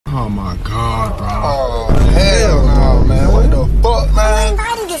Oh my God, bro. Oh, hell no, man. What the fuck, man?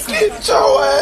 Get your ass.